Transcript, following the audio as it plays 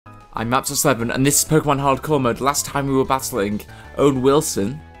I'm Maps7, and this is Pokemon Hardcore Mode. Last time we were battling Owen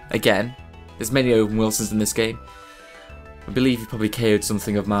Wilson, again. There's many Owen Wilsons in this game. I believe he probably KO'd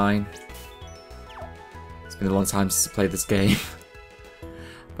something of mine. It's been a long time since I played this game.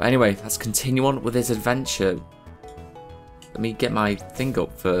 But anyway, let's continue on with this adventure. Let me get my thing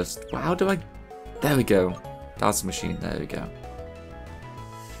up first. Well, how do I... There we go. That's the machine, there we go.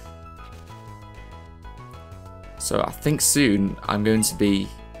 So I think soon I'm going to be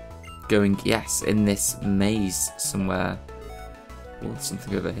going, yes, in this maze somewhere. Oh,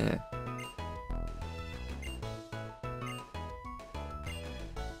 something over here.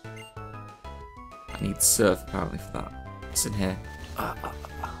 I need surf apparently for that. What's in here? Let me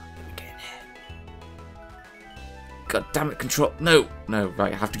get in here. God damn it, control. No, no,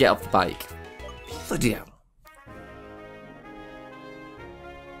 right, I have to get off the bike. Bloody hell.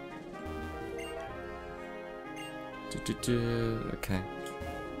 Okay.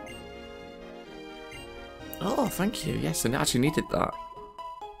 Oh, thank you. Yes, I actually needed that.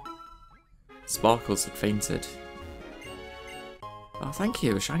 Sparkles had fainted. Oh, thank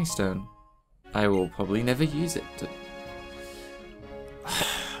you, a shiny stone. I will probably never use it.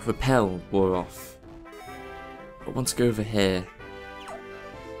 Repel wore off. I want to go over here.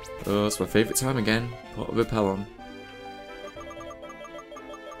 Oh, it's my favourite time again. Put a repel on.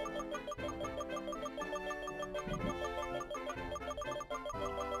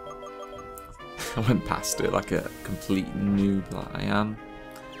 I went past it like a complete noob that I am.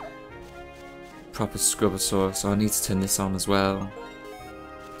 Proper Scrubbasaur, so I need to turn this on as well.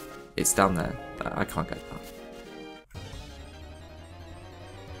 It's down there. I can't get that.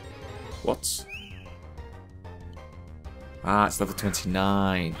 What? Ah, it's level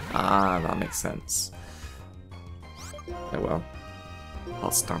 29. Ah, that makes sense. Oh well.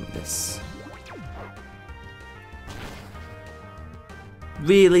 I'll stamp this.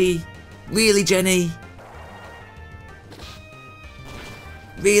 Really? Really, Jenny?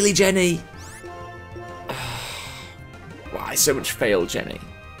 Really, Jenny? Why so much fail, Jenny?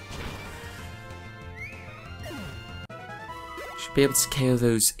 Should be able to KO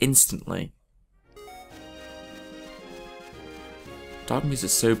those instantly. Dark moves are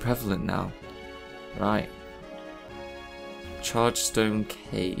so prevalent now. Right. Charge Stone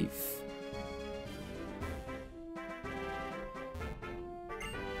Cave.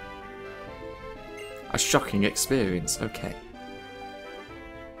 A shocking experience, okay.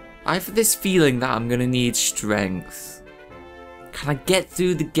 I have this feeling that I'm gonna need strength. Can I get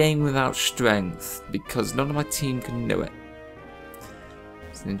through the game without strength? Because none of my team can do it.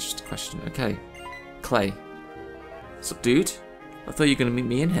 It's an interesting question. Okay. Clay. What's up, dude? I thought you were gonna meet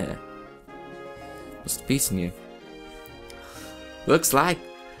me in here. Must have beaten you. Looks like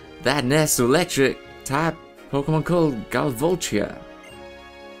that nest electric type Pokemon called Galvoltia.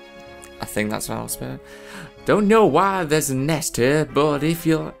 I think that's what I was saying. Don't know why there's a nest here, but if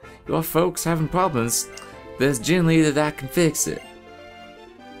your folks having problems, there's generally that can fix it.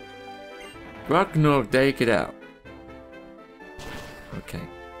 Rocknor, take it out. Okay.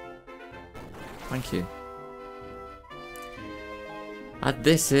 Thank you.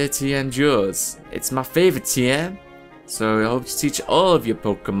 This here TM's yours. It's my favorite TM, so I hope to teach all of your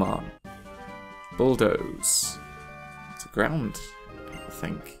Pokemon. Bulldoze. It's a ground, I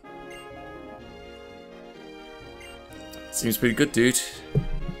think. Seems pretty good, dude.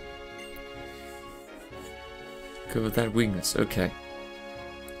 Go with that weakness, okay.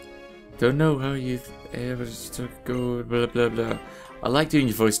 Don't know how you ever took go blah blah blah. I like doing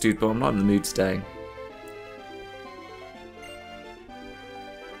your voice, dude, but I'm not in the mood today.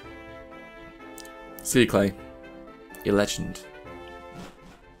 See you, Clay. You're a legend.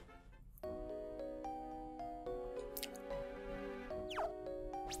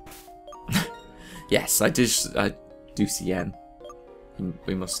 Yes, I do see Yen.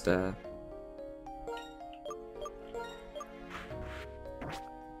 We must be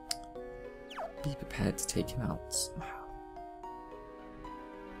prepared to take him out somehow.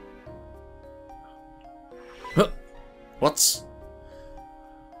 Huh. What?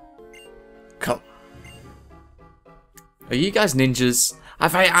 Come. Are you guys ninjas?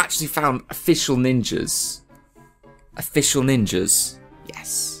 Have I actually found official ninjas? Official ninjas?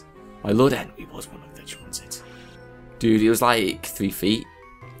 Yes. My Lord Henry was one of those ones. Dude, he was like 3 feet.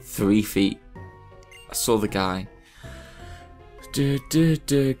 3 feet. I saw the guy.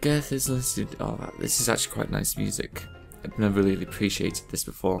 Geth is listed. Oh, this is actually quite nice music. I've never really appreciated this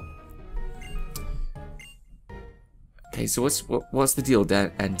before. Okay, so what's the deal,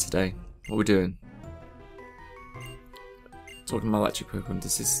 End, today? What are we doing? Talking about electric Pokemon.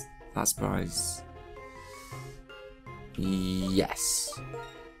 This is that surprise. Yes.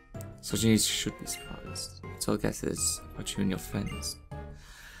 So you should be surprised. Tell guesses about you and your friends.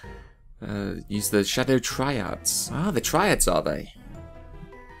 Use the Shadow Triads. Ah, the Triads, are they?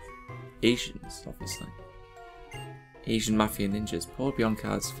 Asians, obviously. Asian mafia ninjas. Poor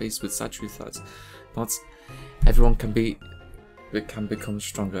Bianca is faced with sad truth that not everyone can become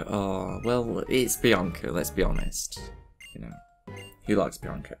stronger. Oh, well, it's Bianca, let's be honest. You know, who likes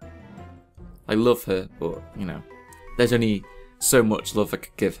Bianca? I love her, but, you know, there's only so much love I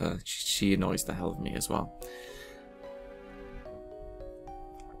could give her. She annoys the hell of me as well.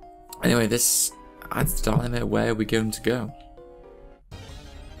 Anyway, this adds the dilemma. Where are we going to go?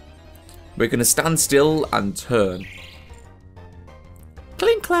 We're going to stand still and turn.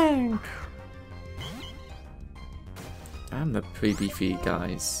 Clink clank! Damn, the pretty beefy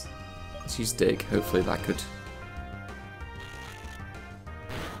guys. Let's use dig. Hopefully that could...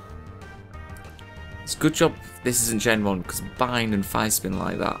 It's a good job this isn't Gen 1, because bind and fire spin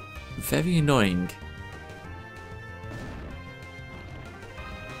like that. Very annoying.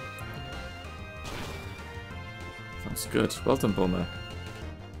 That's good. Well done, Bulma.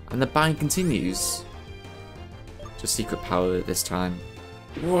 And the bind continues. Just secret power this time.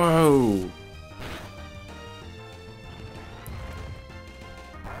 Whoa!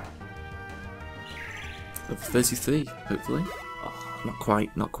 Level 33, hopefully. Oh, not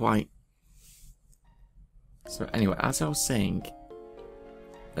quite, not quite. So anyway, as I was saying,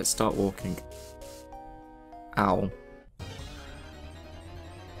 let's start walking. Ow.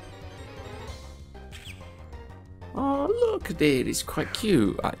 Oh, look at it. It's quite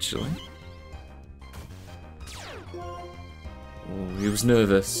cute, actually. Oh, he was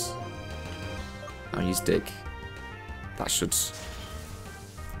nervous. I'll use dig. That should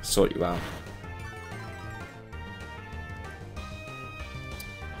sort you out.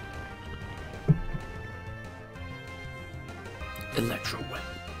 Electro weapon.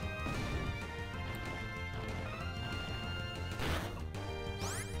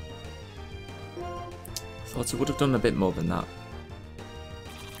 Thought it would have done a bit more than that.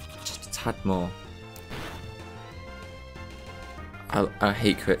 Just a tad more. I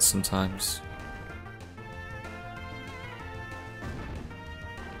hate crits sometimes.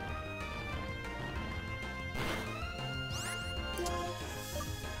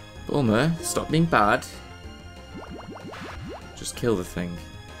 Bulma, stop being bad. Just kill the thing.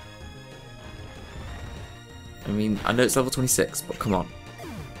 I mean, I know it's level 26, but come on.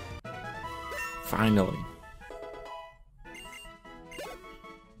 Finally.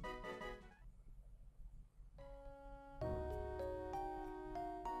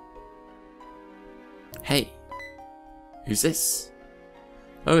 Hey, who's this?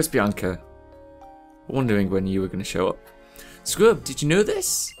 Oh, it's Bianca. Wondering when you were going to show up. Scrub, did you know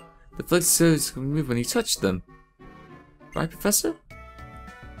this? The floating surface can move when you touch them. Right, Professor?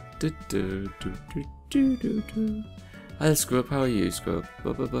 Hello, Scrub. How are you, Scrub?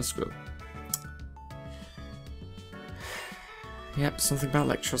 Blah, blah, blah, Scrub. Yep, something about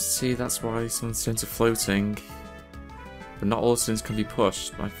electricity. That's why some stones are floating. But not all stones can be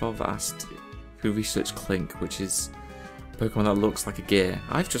pushed. My father asked who researched Clink, which is a Pokemon that looks like a gear.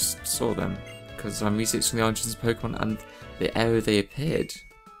 I've just saw them because I'm researching the origins of Pokemon and the era they appeared.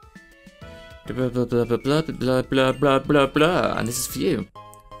 Blah blah blah blah blah blah blah blah blah blah. And this is for you.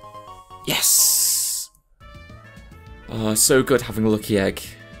 Yes! Oh, so good having a lucky egg.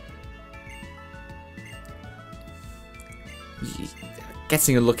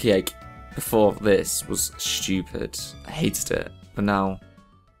 Getting a lucky egg before this was stupid. I hated it. But now,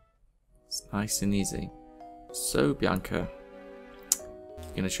 it's nice and easy. So, Bianca,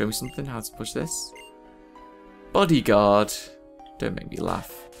 you gonna show me something? How to push this? Bodyguard. Don't make me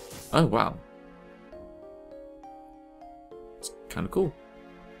laugh. Oh, wow. It's kind of cool.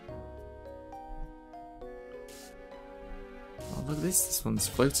 Oh, look at this. This one's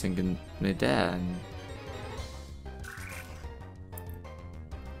floating in mid-air. And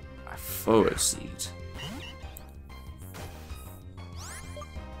a forward seed.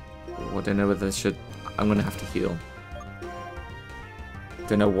 Oh, I don't know whether I should... I'm going to have to heal.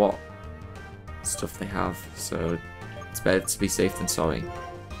 Don't know what stuff they have, so it's better to be safe than sorry.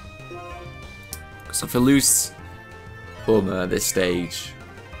 Because if I lose Bulma at this stage,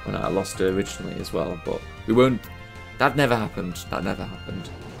 when I lost her originally as well, but we won't... That never happened. That never happened.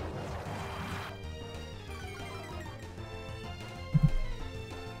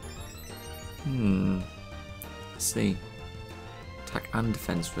 Let's see. Attack and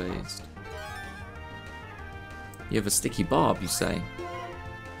defense raised. You have a sticky barb, you say?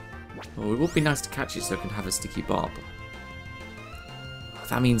 Well, it would be nice to catch it so I can have a sticky barb.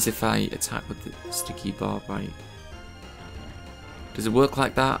 That means if I attack with the sticky barb, does it work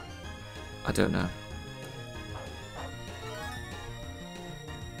like that? I don't know.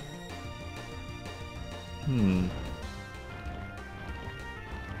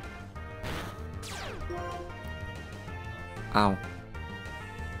 Ow.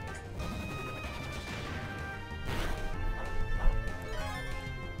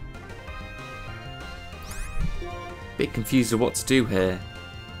 Bit confused of what to do here.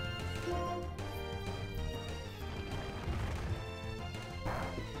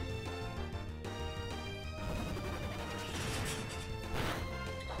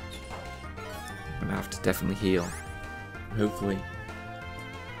 I'm gonna have to definitely heal. Hopefully.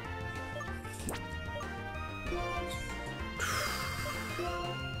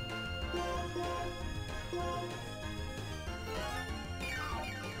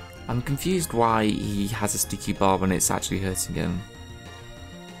 I'm confused why he has a sticky barb when it's actually hurting him.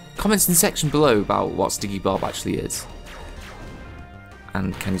 Comments in the section below about what sticky barb actually is.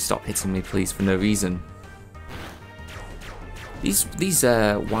 And can you stop hitting me please for no reason? These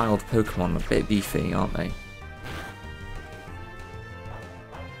wild Pokemon are a bit beefy, aren't they?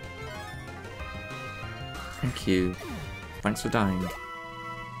 Thank you. Thanks for dying.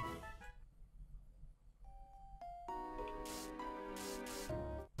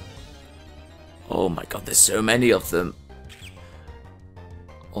 Oh my god, there's so many of them.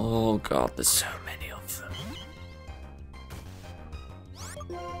 Oh god, there's so many of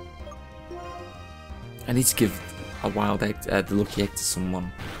them. I need to give a wild egg, the lucky egg to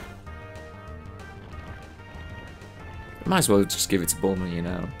someone. Might as well just give it to Bulma, you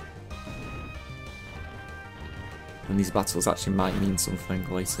know. And these battles actually might mean something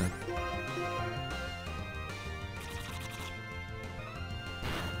later.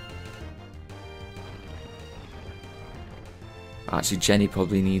 Actually, Jenny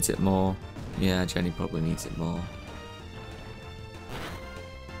probably needs it more. Yeah, Jenny probably needs it more.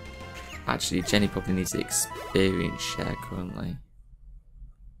 Actually, Jenny probably needs the experience share currently.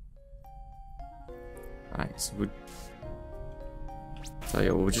 Right, so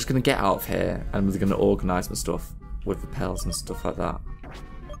we're just gonna get out of here and we're gonna organise my stuff with repels and stuff like that.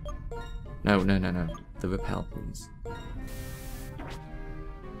 No. The repel, please.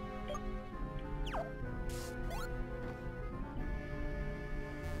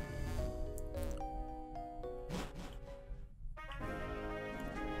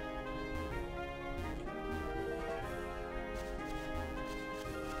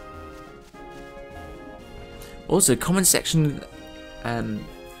 Also, comment section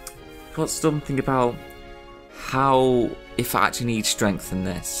got something about how, if I actually need strength in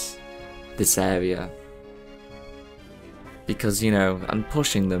this area. Because, you know, I'm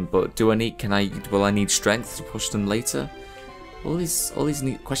pushing them, but will I need strength to push them later? All these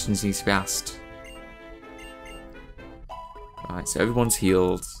questions need to be asked. Right, so everyone's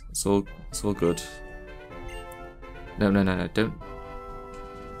healed. It's all good. No, don't. I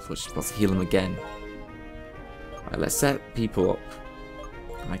thought she was supposed to heal them again. Right, let's set people up.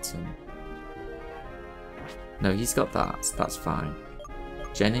 Item. No, he's got that, so that's fine.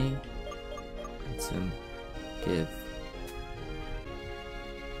 Jenny. Item. Give.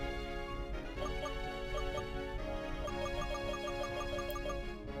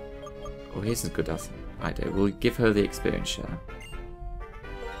 Oh, here's a good idea. We'll give her the experience share.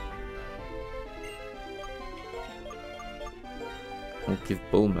 We'll give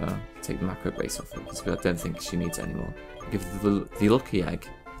Bulma, take the macro base off her, because I don't think she needs it anymore. Give her the lucky egg.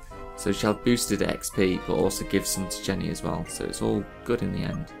 So she'll have boosted XP, but also give some to Jenny as well. So it's all good in the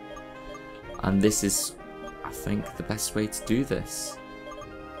end. And this is, I think, the best way to do this.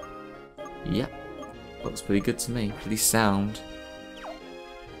 Yep. Looks pretty good to me. Pretty sound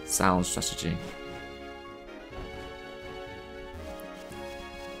strategy.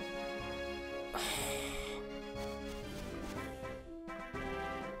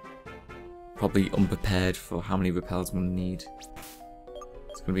 Probably unprepared for how many repels I'm going to need.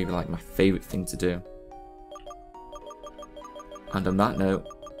 It's going to be like my favourite thing to do. And on that note,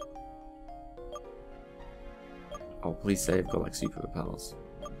 oh, please say I've got like super repels.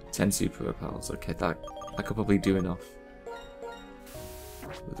 10 super repels. Okay, that could probably do enough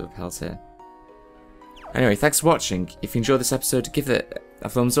with the repels here. Anyway, thanks for watching. If you enjoyed this episode, give it a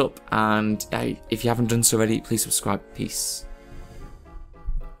thumbs up, and if you haven't done so already, please subscribe. Peace.